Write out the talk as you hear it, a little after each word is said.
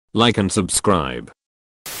like and subscribe.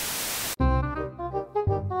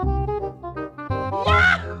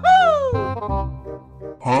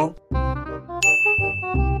 Huh?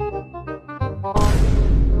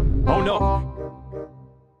 Oh no!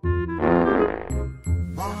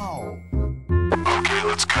 Wow! Okay,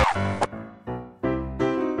 let's go.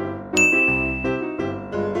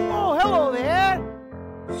 Oh, hello there!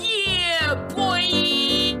 Yeah, boy!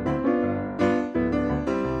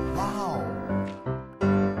 Wow!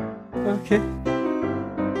 Okay.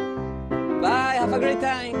 Bye, have a great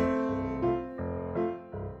time!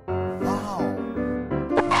 Wow!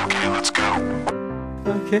 Okay, let's go.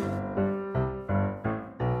 Okay.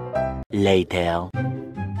 Later.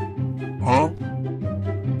 Huh?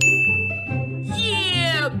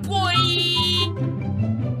 Yeah, boy!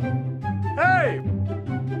 Hey!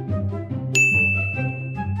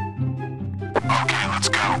 Okay, let's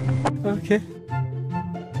go. Okay.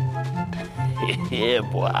 Yeah,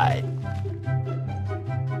 boy.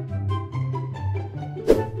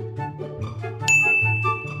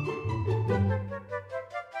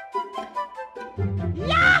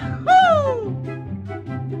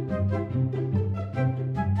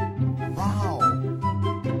 Wow!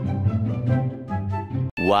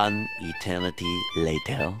 One eternity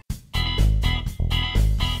later.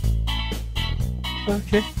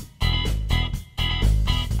 Okay.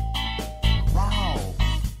 Wow!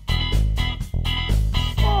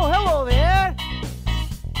 Oh, hello there!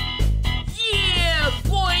 Yeah,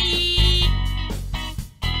 boy!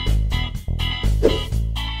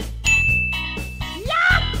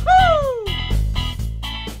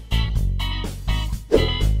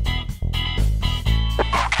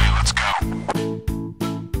 Okay, let's go.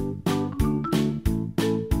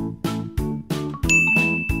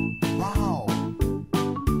 Wow!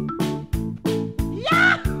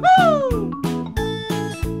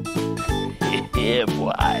 Yeah,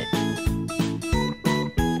 boy.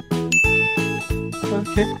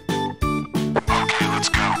 Okay. Okay, let's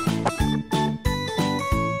go.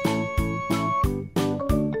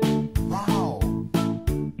 Wow!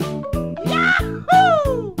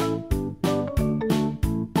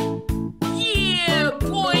 Yeah,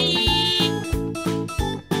 boy!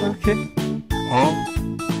 Okay. Huh?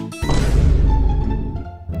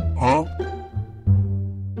 Huh?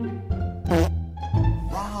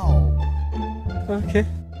 Wow! Okay.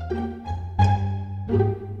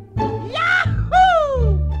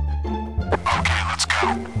 Okay, let's go.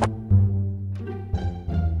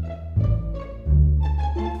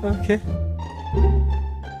 Okay.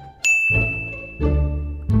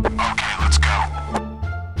 Okay, let's go.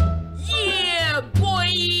 Yeah,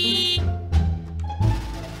 boy!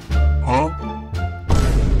 Huh?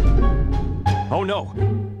 Oh no!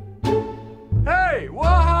 Hey,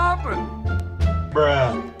 what happened?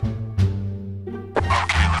 Bruh.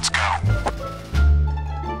 Okay, let's go.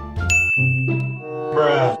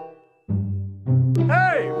 Bruh.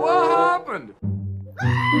 Hey, what happened?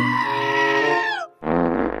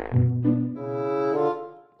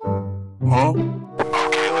 Huh?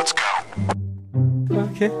 Okay, let's go.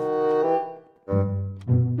 Okay.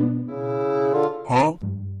 Huh?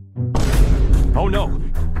 Oh no!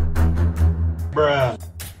 Bruh.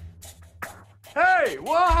 Hey,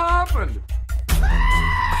 what happened?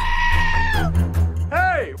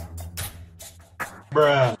 Hey!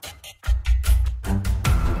 Bruh.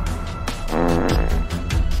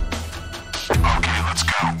 Okay, let's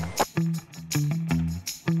go.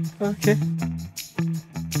 Okay.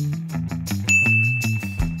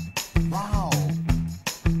 Wow.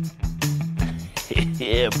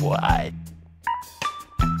 Yeah, boy.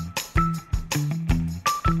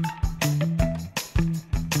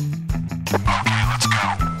 Okay, let's go.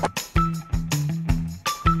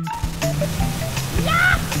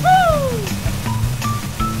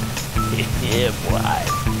 Yeah, boy.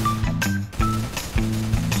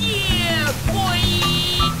 Yeah, boy!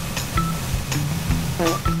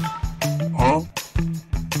 Huh?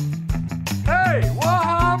 Hey, what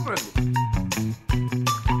happened?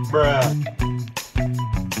 Bruh.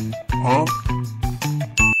 Huh?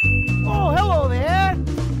 Oh, hello there!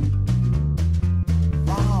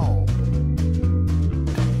 Wow.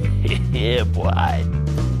 Yeah, boy.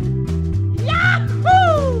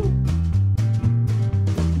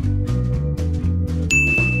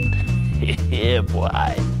 Yeah,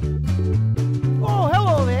 boy. Oh,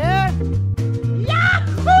 hello there!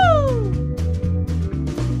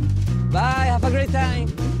 Bye, have a great time!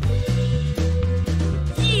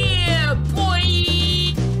 Yeah, boy!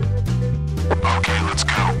 Okay, let's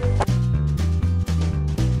go.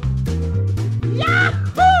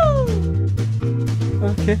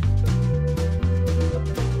 Okay.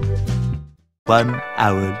 1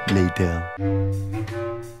 hour later.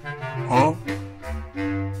 Huh?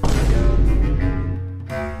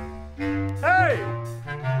 Hey!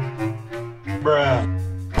 Bruh.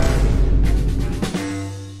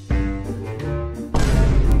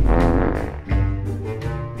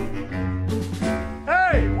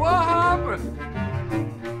 Hey, what happened?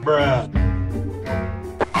 Bruh.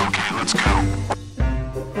 Okay, let's go.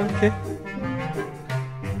 Okay.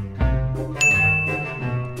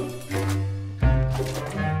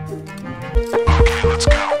 Okay, let's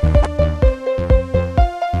go.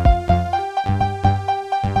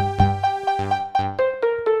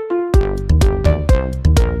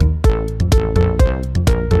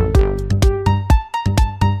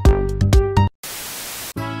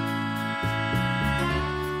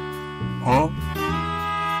 Huh?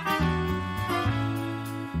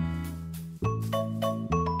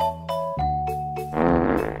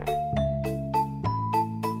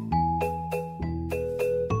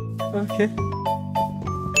 Okay.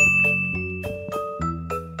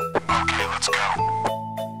 Okay, let's go.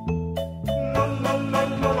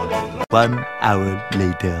 1 hour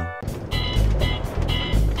later.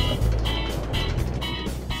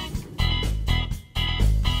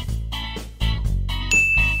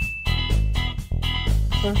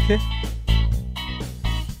 Okay.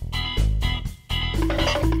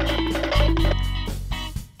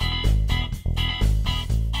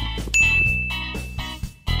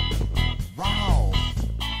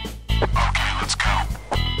 Okay, let's go.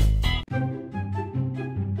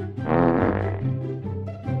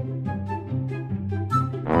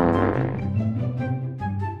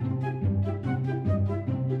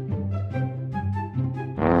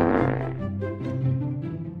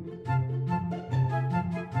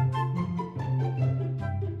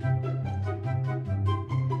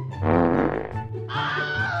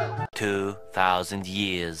 Two 2,000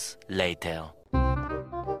 years later.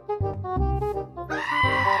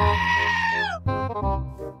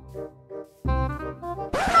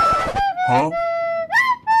 Huh?